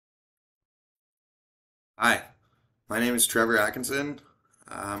Hi, my name is Trevor Atkinson.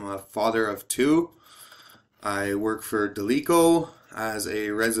 I'm a father of two. I work for Deleco as a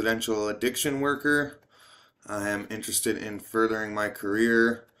residential addiction worker. I am interested in furthering my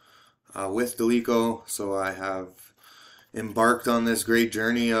career with Deleco, so I have embarked on this great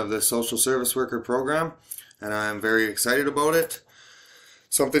journey of the social service worker program, and I'm very excited about it.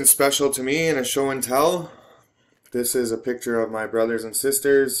 Something special to me in a show and tell. This is a picture of my brothers and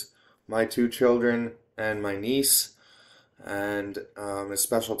sisters, my two children, and my niece. And it's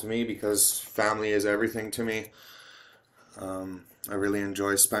special to me because family is everything to me. I really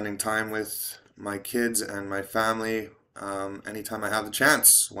enjoy spending time with my kids and my family anytime I have the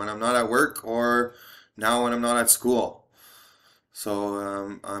chance, when I'm not at work or now when I'm not at school.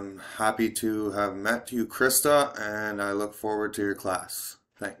 So I'm happy to have met you, Krista, and I look forward to your class.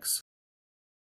 Thanks.